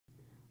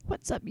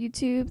What's up,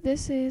 YouTube?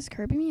 This is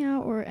Kirby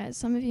Meow, or as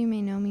some of you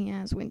may know me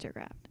as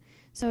Wintercraft.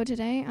 So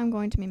today I'm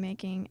going to be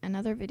making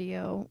another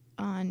video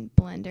on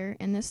Blender,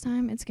 and this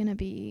time it's going to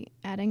be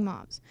adding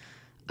mobs.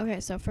 Okay,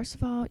 so first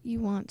of all, you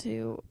want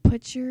to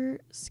put your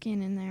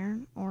skin in there,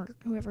 or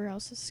whoever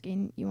else's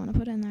skin you want to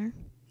put in there.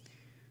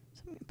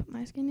 So I'm going to put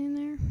my skin in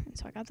there, and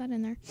so I got that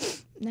in there.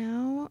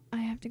 Now I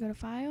have to go to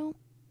File,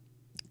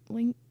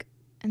 Link,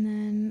 and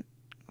then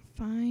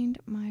find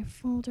my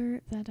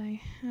folder that I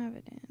have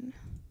it in.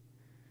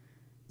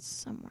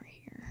 Somewhere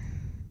here.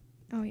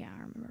 Oh yeah,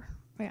 I remember.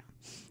 Oh yeah.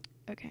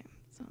 Okay,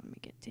 so let me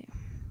get to,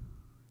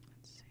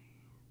 let's see.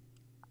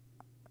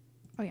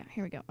 Oh yeah,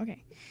 here we go.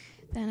 Okay.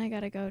 Then I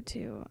gotta go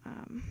to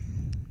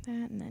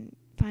that and then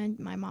find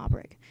my mob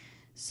rig.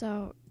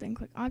 So then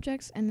click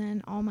objects and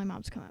then all my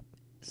mobs come up.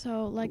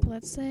 So like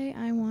let's say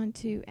I want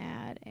to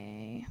add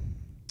a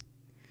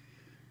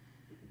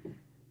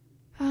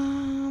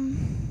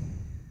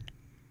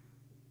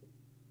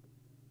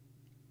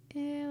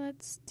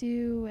let's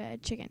do a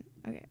chicken.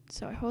 Okay,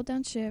 so I hold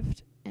down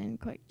shift and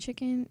click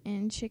chicken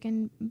and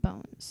chicken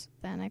bones.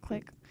 Then I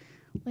click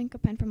link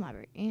append from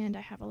library and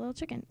I have a little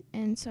chicken.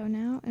 And so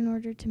now in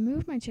order to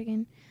move my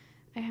chicken,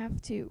 I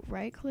have to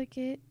right click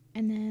it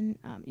and then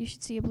you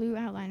should see a blue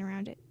outline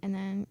around it, and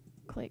then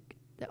click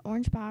the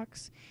orange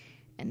box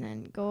and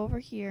then go over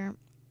here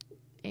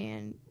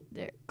and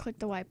there, click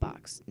the white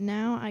box.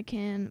 Now I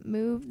can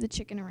move the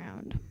chicken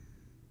around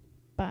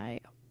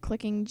by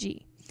clicking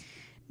G.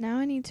 Now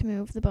I need to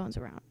move the bones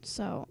around.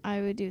 So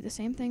I would do the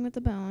same thing with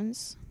the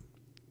bones.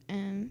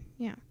 And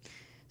yeah.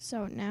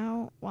 So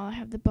now while I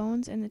have the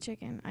bones and the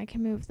chicken, I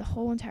can move the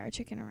whole entire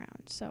chicken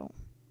around. So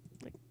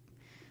like,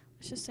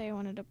 let's just say I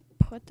wanted to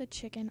put the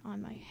chicken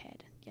on my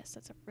head. Yes,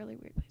 that's a really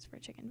weird place for a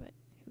chicken, but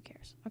who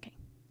cares? Okay.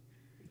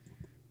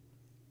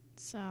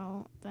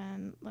 So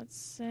then let's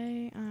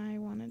say I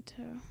wanted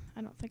to,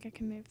 I don't think I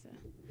can move the,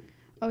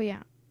 oh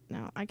yeah,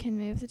 no, I can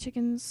move the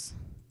chicken's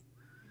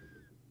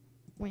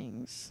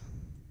wings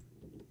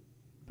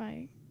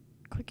by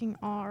clicking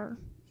R,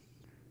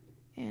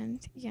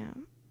 and yeah,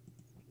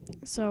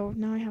 so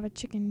now I have a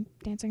chicken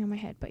dancing on my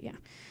head. But yeah,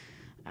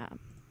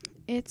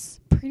 it's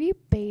pretty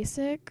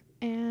basic,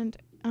 and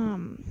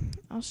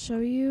I'll show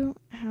you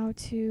how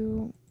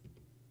to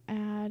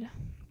add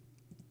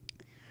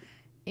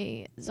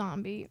a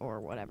zombie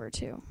or whatever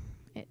to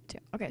it too.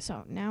 Okay,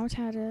 so now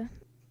to add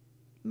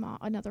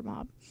another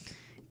mob,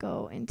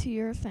 go into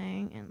your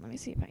thing, and let me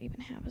see if I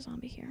even have a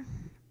zombie here.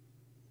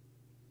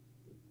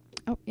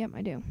 Oh, yep,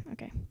 I do.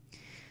 Okay.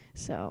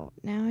 So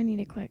now I need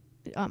to click,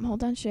 hold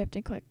down shift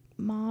and click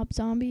mob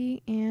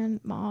zombie and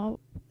mob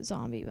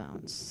zombie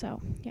bones.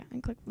 So yeah,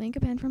 and click link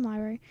append from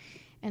library,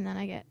 and then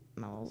I get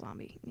my little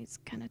zombie. He's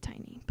kind of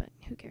tiny, but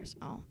who cares?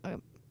 I'll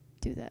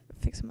do that,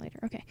 fix him later.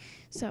 Okay.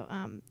 So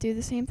do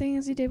the same thing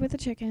as you did with the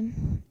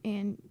chicken,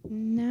 and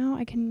now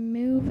I can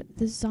move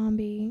the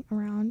zombie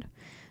around,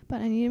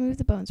 but I need to move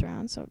the bones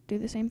around. So do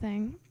the same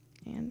thing,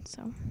 and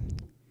so.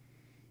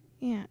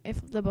 Yeah,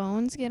 if the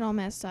bones get all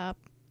messed up,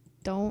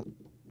 don't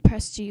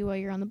press G while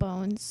you're on the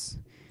bones.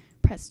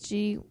 Press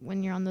G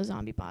when you're on the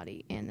zombie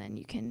body, and then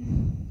you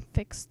can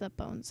fix the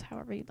bones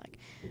however you like.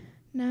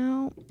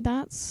 Now,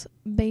 that's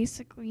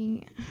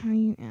basically how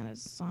you add a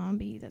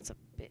zombie that's a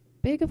bit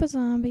big of a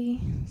zombie.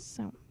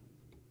 So,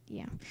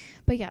 yeah.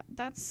 But yeah,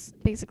 that's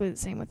basically the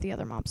same with the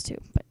other mobs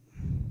too. But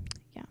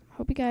yeah,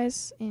 hope you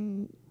guys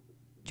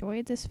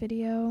enjoyed this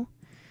video.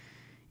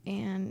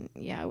 And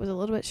yeah, it was a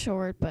little bit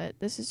short, but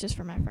this is just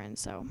for my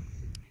friends. So,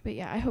 but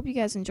yeah, I hope you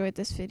guys enjoyed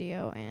this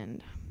video,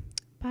 and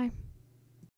bye.